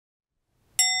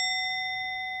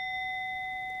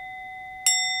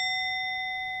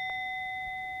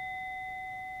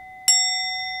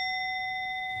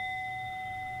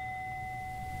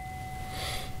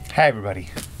Hi everybody,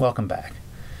 welcome back.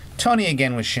 Tony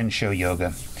again with Shinsho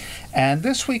Yoga. And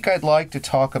this week I'd like to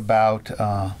talk about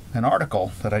an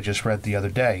article that I just read the other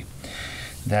day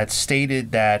that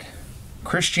stated that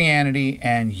Christianity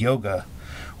and yoga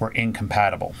were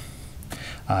incompatible.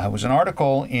 It was an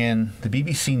article in the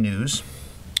BBC News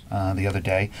the other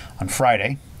day on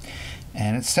Friday,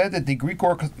 and it said that the Greek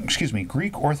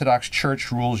Orthodox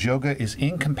Church rules yoga is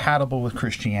incompatible with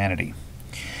Christianity.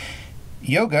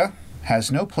 Yoga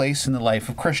has no place in the life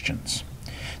of Christians.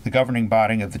 The governing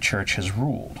body of the church has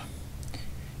ruled.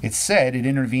 It said it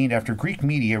intervened after Greek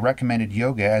media recommended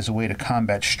yoga as a way to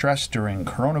combat stress during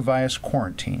coronavirus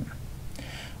quarantine.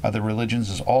 Other religions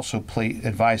has also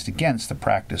advised against the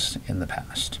practice in the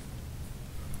past.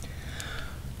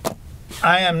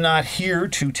 I am not here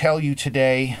to tell you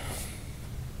today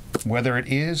whether it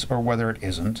is or whether it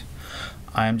isn't.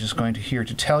 I am just going to here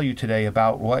to tell you today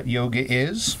about what yoga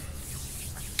is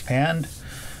and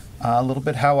a little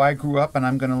bit how I grew up, and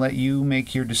I'm going to let you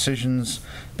make your decisions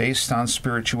based on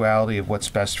spirituality of what's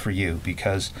best for you,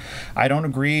 because I don't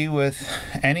agree with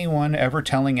anyone ever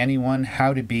telling anyone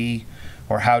how to be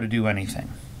or how to do anything.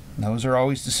 Those are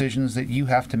always decisions that you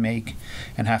have to make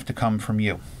and have to come from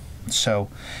you. So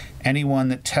anyone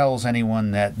that tells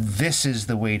anyone that this is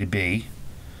the way to be,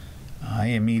 I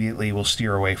immediately will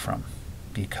steer away from,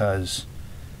 because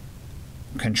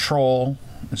control,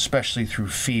 especially through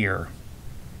fear,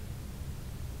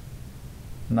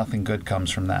 nothing good comes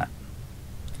from that.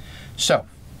 So,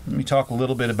 let me talk a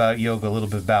little bit about yoga, a little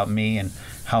bit about me and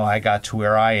how I got to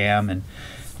where I am, and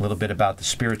a little bit about the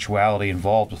spirituality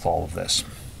involved with all of this.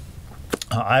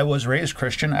 I was raised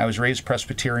Christian. I was raised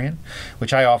Presbyterian,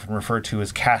 which I often refer to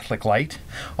as Catholic light,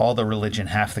 all the religion,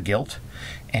 half the guilt.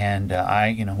 And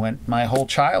I went my whole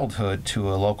childhood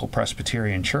to a local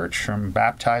Presbyterian church, from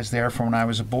baptized there from when I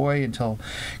was a boy until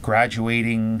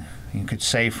graduating, you could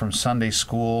say, from Sunday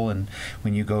school, and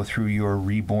when you go through your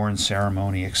reborn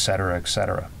ceremony, etc.,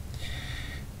 etc.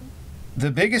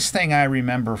 The biggest thing I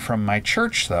remember from my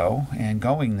church, though, and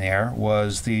going there,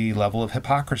 was the level of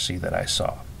hypocrisy that I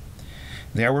saw.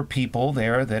 There were people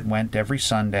there that went every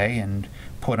Sunday and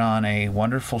put on a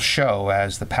wonderful show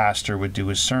as the pastor would do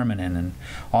his sermon in, and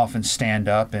often stand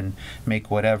up and make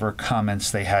whatever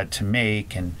comments they had to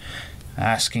make, and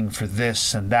asking for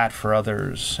this and that for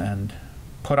others, and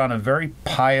put on a very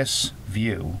pious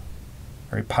view,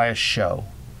 very pious show.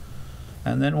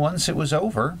 And then once it was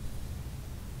over,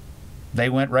 they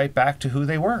went right back to who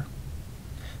they were.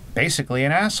 Basically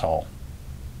an asshole.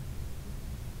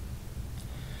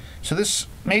 So this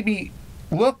made me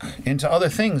look into other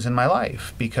things in my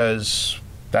life, because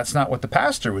that's not what the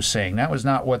pastor was saying. That was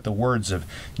not what the words of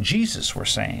Jesus were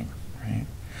saying. Right?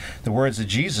 The words that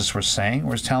Jesus was saying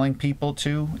was telling people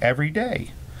to, every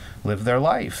day, live their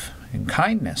life in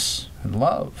kindness and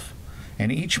love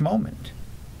in each moment,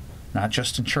 not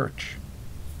just in church.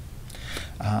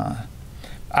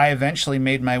 I eventually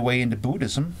made my way into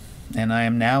Buddhism, and I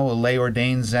am now a lay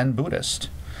ordained Zen Buddhist.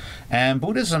 And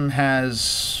Buddhism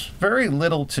has very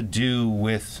little to do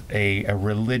with a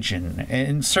religion.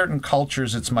 In certain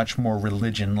cultures, it's much more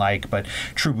religion-like, but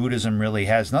true Buddhism really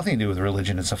has nothing to do with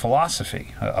religion. It's a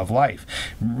philosophy of life.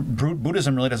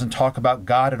 Buddhism really doesn't talk about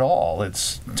God at all.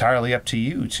 It's entirely up to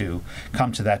you to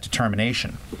come to that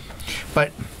determination.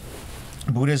 But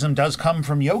Buddhism does come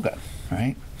from yoga,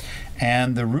 right?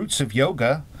 And the roots of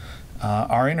yoga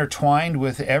are intertwined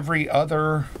with every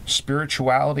other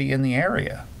spirituality in the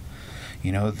area.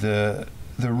 You know, the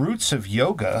roots of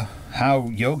yoga, how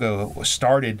yoga was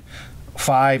started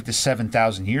 5,000 to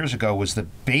 7,000 years ago, was the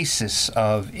basis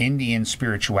of Indian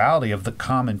spirituality of the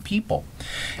common people.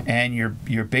 And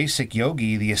your basic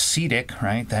yogi, the ascetic,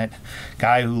 right, that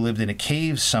guy who lived in a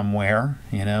cave somewhere,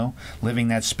 living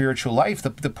that spiritual life,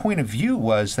 the point of view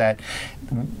was that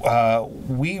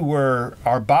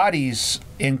our bodies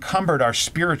encumbered our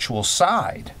spiritual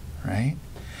side, right?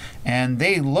 And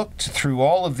they looked through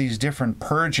all of these different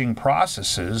purging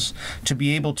processes to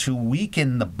be able to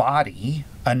weaken the body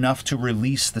enough to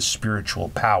release the spiritual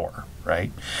power,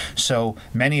 right? So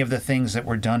many of the things that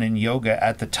were done in yoga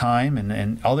at the time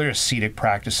and other ascetic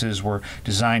practices were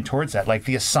designed towards that. Like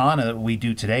the asana that we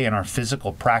do today in our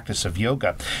physical practice of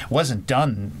yoga wasn't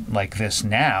done like this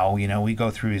now. We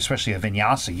go through, especially a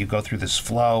vinyasa, you go through this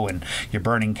flow and you're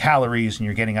burning calories and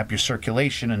you're getting up your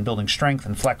circulation and building strength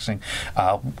and flexing,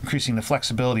 increasing the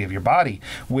flexibility of your body,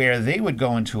 where they would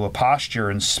go into a posture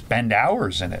and spend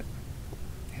hours in it,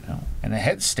 in a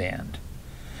headstand,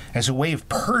 as a way of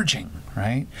purging,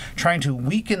 right? Trying to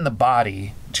weaken the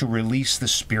body to release the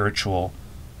spiritual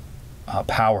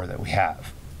power that we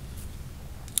have.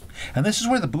 And this is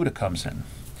where the Buddha comes in.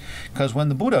 Because when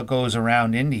the Buddha goes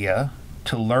around India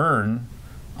to learn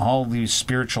all these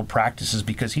spiritual practices,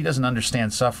 because he doesn't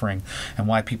understand suffering and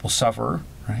why people suffer,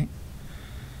 right?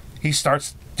 He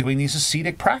starts doing these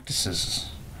ascetic practices,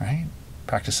 right?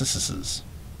 Practices.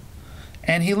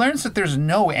 And he learns that there's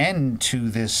no end to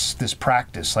this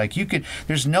practice. Like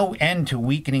there's no end to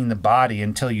weakening the body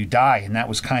until you die. And that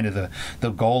was kind of the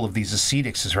goal of these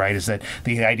ascetics, right? Is that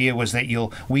the idea was that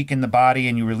you'll weaken the body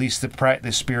and you release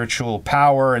the spiritual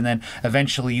power, and then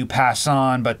eventually you pass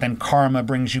on, but then karma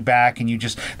brings you back, and you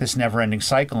just, this never-ending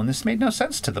cycle. And this made no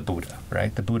sense to the Buddha,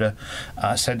 right? The Buddha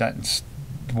said that,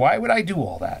 why would I do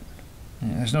all that?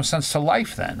 There's no sense to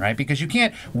life then, right? Because you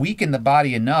can't weaken the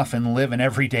body enough and live an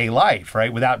everyday life,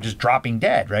 right? Without just dropping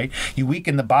dead, right? You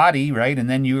weaken the body, right? And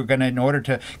then you're going to, in order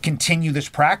to continue this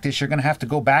practice, you're going to have to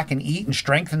go back and eat and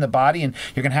strengthen the body, and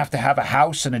you're going to have a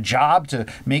house and a job to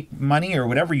make money or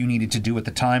whatever you needed to do at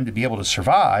the time to be able to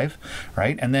survive,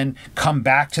 right? And then come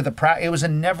back to the practice. It was a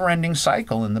never-ending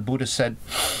cycle, and the Buddha said,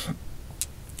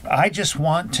 I just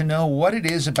want to know what it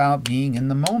is about being in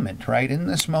the moment, right? In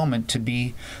this moment, to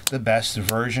be the best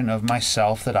version of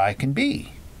myself that I can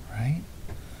be, right?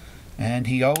 And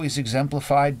he always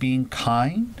exemplified being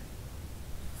kind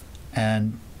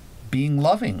and being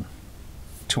loving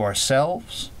to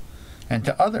ourselves and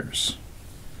to others.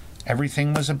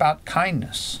 Everything was about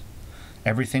kindness.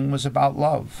 Everything was about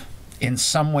love, in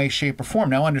some way, shape, or form.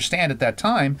 Now, understand, at that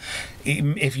time,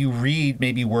 if you read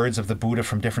maybe words of the Buddha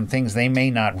from different things, they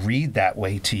may not read that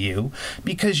way to you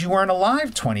because you weren't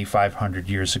alive 2,500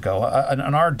 years ago. In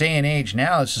our day and age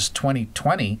now, this is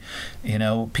 2020,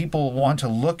 people want to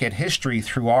look at history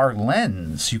through our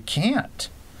lens. You can't.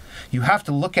 You have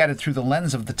to look at it through the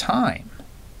lens of the time.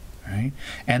 Right?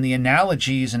 And the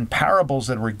analogies and parables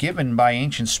that were given by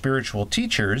ancient spiritual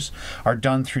teachers are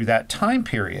done through that time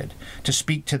period to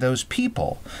speak to those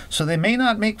people. So they may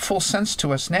not make full sense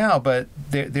to us now, but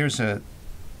there's a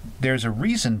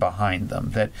reason behind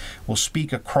them that will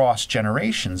speak across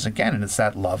generations again, and it's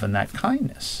that love and that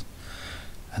kindness.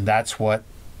 And that's what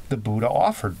the Buddha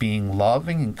offered, being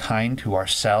loving and kind to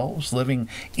ourselves, living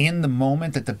in the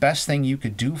moment, that the best thing you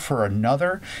could do for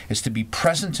another is to be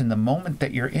present in the moment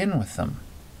that you're in with them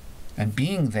and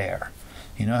being there.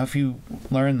 If you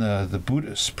learn the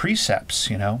Buddhist precepts,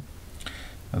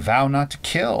 vow not to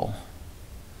kill,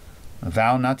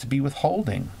 vow not to be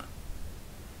withholding,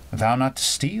 vow not to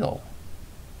steal.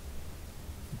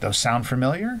 Those sound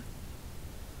familiar?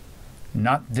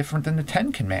 Not different than the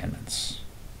Ten Commandments,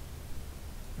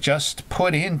 just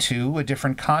put into a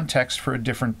different context for a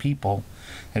different people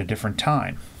at a different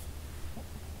time.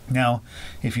 Now,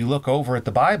 if you look over at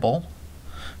the Bible,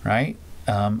 right,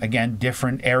 again,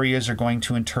 different areas are going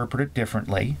to interpret it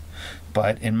differently.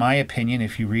 But in my opinion,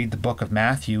 if you read the book of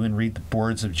Matthew and read the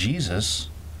words of Jesus,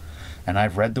 and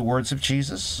I've read the words of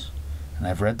Jesus, and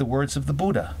I've read the words of the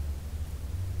Buddha,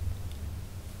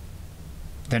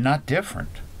 they're not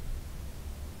different.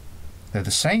 They're the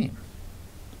same.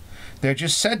 They're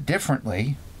just said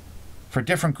differently for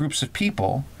different groups of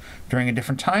people during a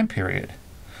different time period.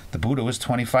 The Buddha was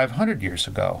 2,500 years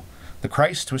ago. The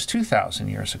Christ was 2,000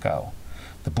 years ago.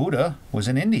 The Buddha was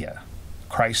in India.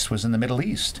 Christ was in the Middle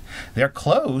East. They're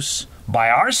close by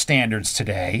our standards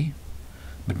today,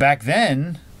 but back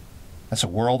then, that's a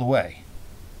world away.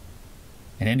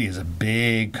 And India is a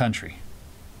big country.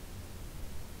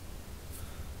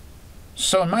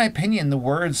 So in my opinion, the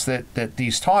words that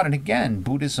these taught, and again,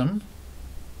 Buddhism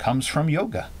comes from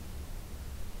yoga.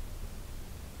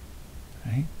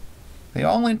 Right? They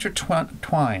all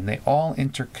intertwine. They all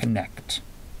interconnect.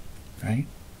 Right?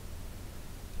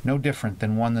 No different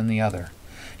than one than the other.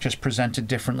 Just presented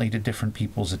differently to different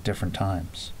peoples at different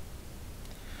times.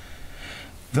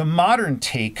 The modern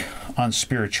take on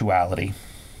spirituality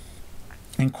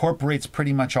incorporates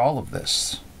pretty much all of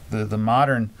this. The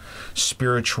modern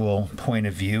spiritual point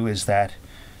of view is that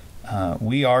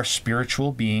we are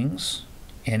spiritual beings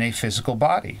in a physical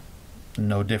body,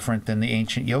 no different than the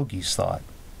ancient yogis thought.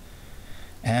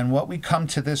 And what we come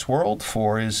to this world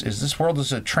for is this world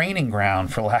is a training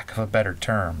ground, for lack of a better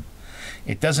term.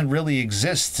 It doesn't really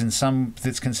exist in some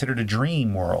that's considered a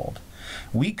dream world.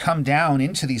 We come down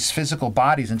into these physical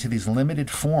bodies, into these limited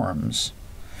forms,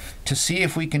 to see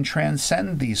if we can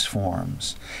transcend these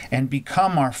forms and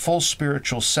become our full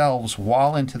spiritual selves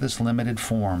while into this limited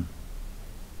form.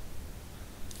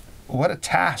 What a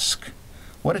task.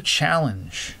 What a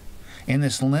challenge in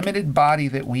this limited body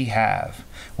that we have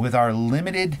with our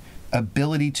limited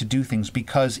ability to do things,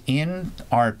 because in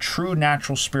our true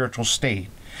natural spiritual state,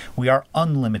 we are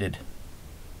unlimited.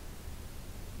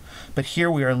 But here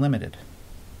we are limited.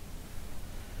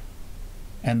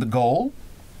 And the goal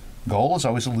goal is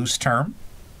always a loose term,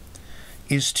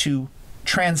 is to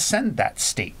transcend that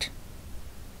state,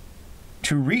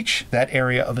 to reach that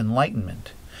area of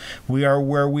enlightenment. We are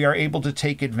where we are able to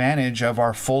take advantage of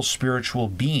our full spiritual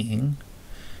being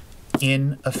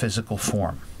in a physical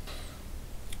form.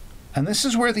 And this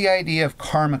is where the idea of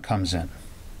karma comes in.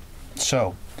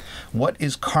 So, what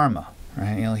is karma?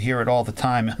 Right? You'll hear it all the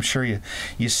time. I'm sure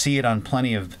you see it on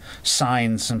plenty of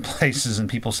signs and places, and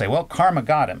people say, well, karma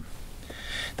got him.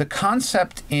 The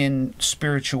concept in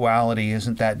spirituality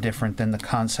isn't that different than the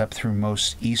concept through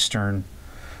most Eastern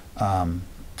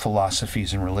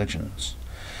philosophies and religions.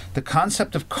 The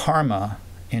concept of karma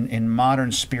in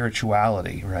modern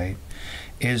spirituality, right,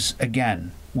 is,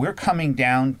 again, we're coming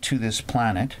down to this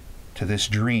planet, to this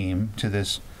dream, to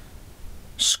this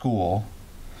school,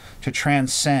 to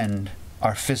transcend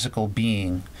our physical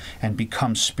being and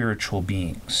become spiritual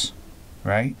beings,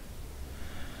 right?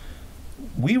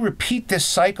 We repeat this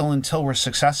cycle until we're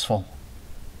successful.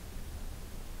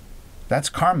 That's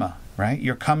karma, right?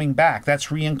 You're coming back.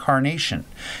 That's reincarnation.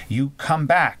 You come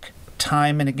back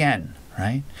time and again,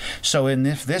 right? So in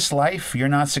this life, you're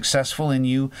not successful and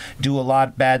you do a lot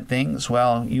of bad things,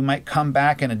 well, you might come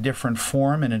back in a different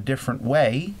form, in a different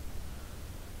way,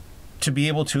 to be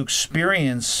able to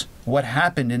experience what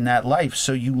happened in that life,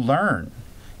 so you learn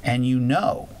and you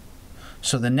know.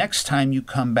 So the next time you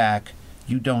come back,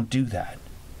 you don't do that.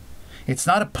 It's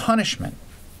not a punishment.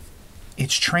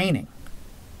 It's training.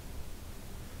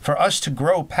 For us to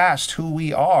grow past who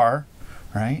we are,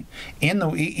 right?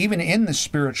 Even in the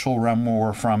spiritual realm where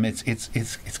we're from,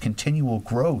 it's continual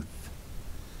growth,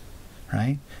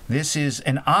 right? This is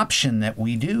an option that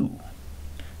we do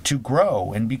to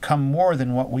grow and become more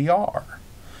than what we are.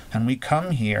 And we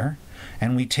come here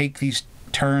and we take these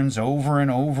turns over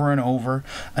and over and over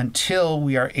until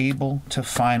we are able to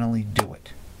finally do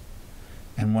it.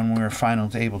 And when we are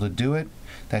finally able to do it,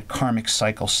 that karmic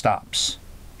cycle stops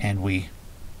and we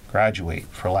graduate,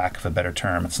 for lack of a better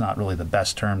term. It's not really the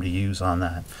best term to use on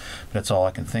that, but it's all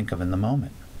I can think of in the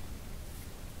moment.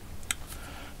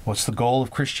 What's the goal of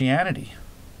Christianity?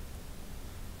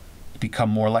 To become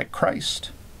more like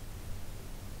Christ.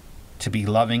 To be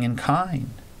loving and kind.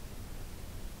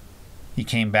 He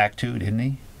came back too, didn't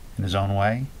he? In his own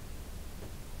way.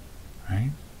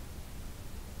 Right?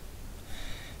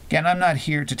 Again, I'm not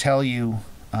here to tell you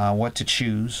what to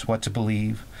choose, what to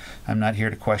believe. I'm not here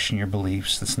to question your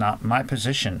beliefs. That's not my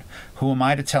position. Who am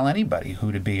I to tell anybody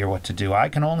who to be or what to do? I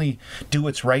can only do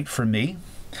what's right for me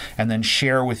and then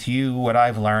share with you what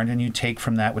I've learned, and you take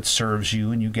from that what serves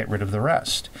you and you get rid of the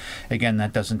rest. Again,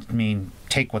 that doesn't mean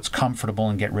take what's comfortable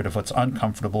and get rid of what's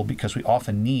uncomfortable, because we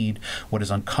often need what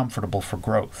is uncomfortable for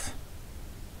growth.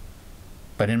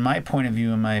 But in my point of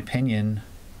view, in my opinion,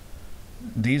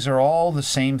 these are all the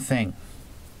same thing.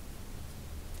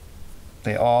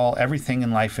 Everything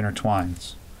in life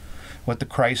intertwines. What the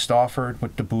Christ offered,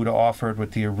 what the Buddha offered,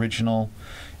 what the original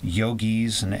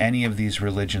yogis and any of these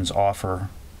religions offer,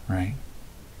 right?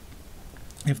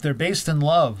 If they're based in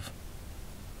love,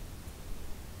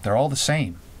 they're all the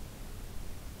same.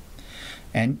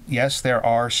 And yes, there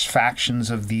are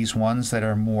factions of these ones that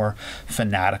are more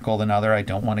fanatical than other. I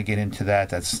don't want to get into that.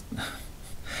 That's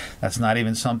not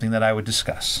even something that I would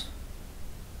discuss.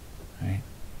 Right?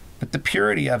 But the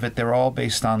purity of it, they're all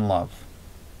based on love.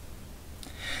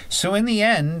 So in the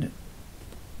end,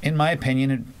 in my opinion,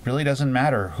 it really doesn't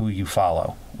matter who you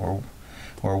follow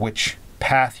or which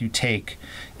path you take.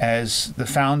 As the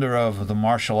founder of the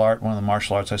martial art, one of the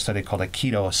martial arts I studied called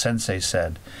Aikido, a sensei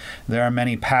said, there are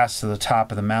many paths to the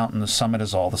top of the mountain. The summit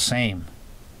is all the same.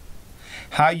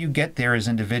 How you get there is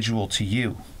individual to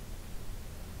you.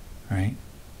 Right?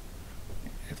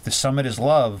 If the summit is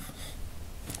love,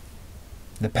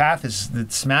 the path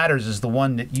that matters is the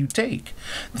one that you take,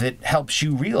 that helps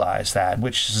you realize that,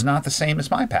 which is not the same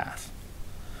as my path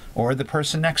or the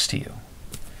person next to you.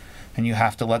 And you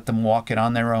have to let them walk it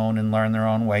on their own and learn their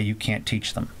own way. You can't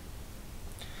teach them.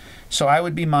 So I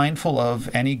would be mindful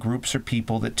of any groups or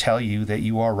people that tell you that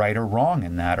you are right or wrong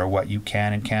in that, or what you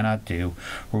can and cannot do,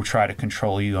 or try to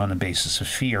control you on the basis of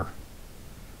fear.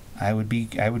 I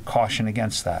would caution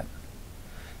against that.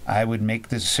 I would make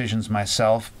the decisions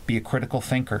myself, be a critical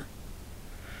thinker.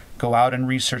 Go out and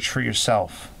research for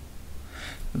yourself.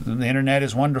 The internet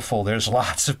is wonderful. There's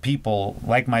lots of people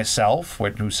like myself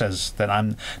who says that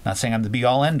I'm not saying I'm the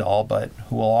be-all, end-all, but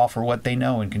who will offer what they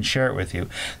know and can share it with you.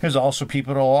 There's also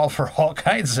people who will offer all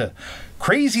kinds of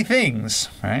crazy things,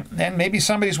 right? And maybe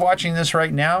somebody's watching this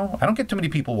right now. I don't get too many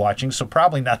people watching, so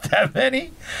probably not that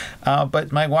many.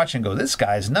 But might watch and go, this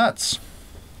guy's nuts.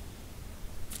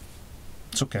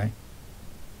 It's okay.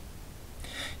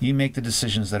 You make the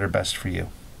decisions that are best for you.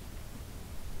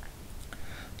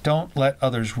 Don't let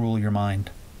others rule your mind.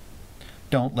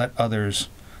 Don't let others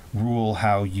rule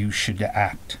how you should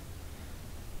act.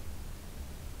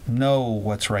 Know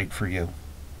what's right for you.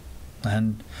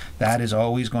 And that is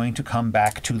always going to come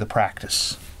back to the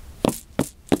practice.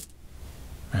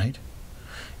 Right?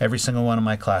 Every single one of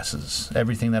my classes,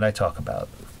 everything that I talk about,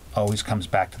 always comes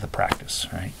back to the practice,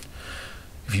 right?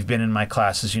 If you've been in my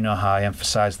classes, you know how I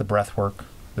emphasize the breath work,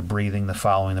 the breathing, the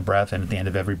following the breath, and at the end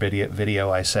of every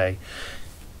video I say,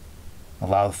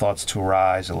 allow the thoughts to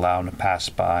arise, allow them to pass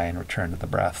by, and return to the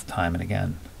breath time and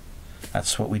again.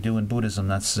 That's what we do in Buddhism.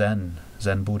 That's Zen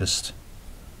Buddhist.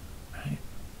 Right?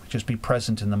 Just be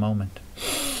present in the moment.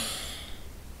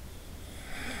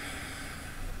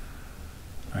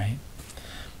 Right?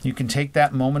 You can take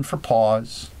that moment for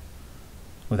pause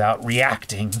without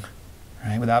reacting,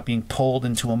 right? Without being pulled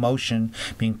into emotion,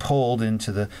 being pulled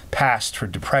into the past for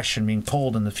depression, being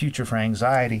pulled in the future for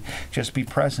anxiety. Just be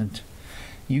present.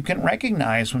 You can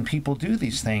recognize when people do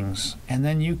these things, and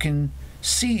then you can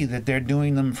see that they're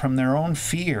doing them from their own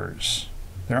fears,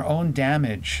 their own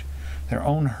damage, their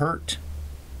own hurt.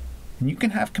 And you can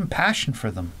have compassion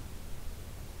for them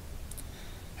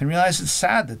and realize it's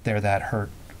sad that they're that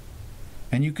hurt.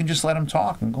 And you can just let them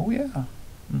talk and go, yeah.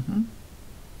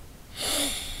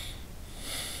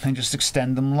 And just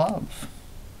extend them love.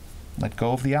 Let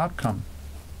go of the outcome.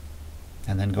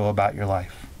 And then go about your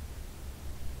life.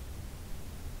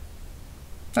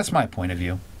 That's my point of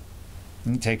view.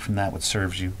 You take from that what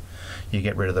serves you. You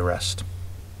get rid of the rest.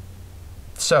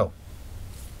 So,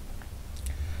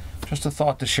 just a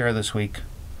thought to share this week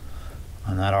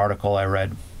on that article I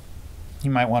read.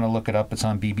 You might want to look it up. It's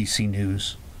on BBC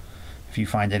News if you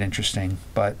find it interesting.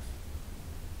 But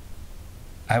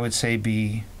I would say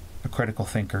be a critical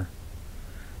thinker.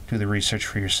 Do the research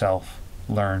for yourself.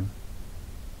 Learn.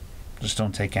 Just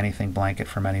don't take anything blanket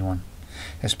from anyone,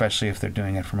 especially if they're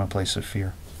doing it from a place of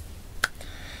fear.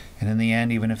 And in the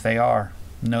end, even if they are,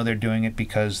 know they're doing it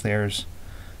because there's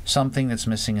something that's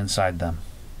missing inside them.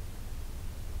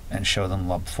 And show them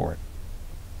love for it.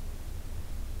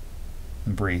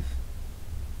 And breathe.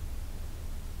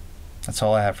 That's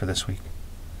all I have for this week.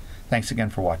 Thanks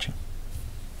again for watching.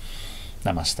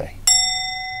 Namaste.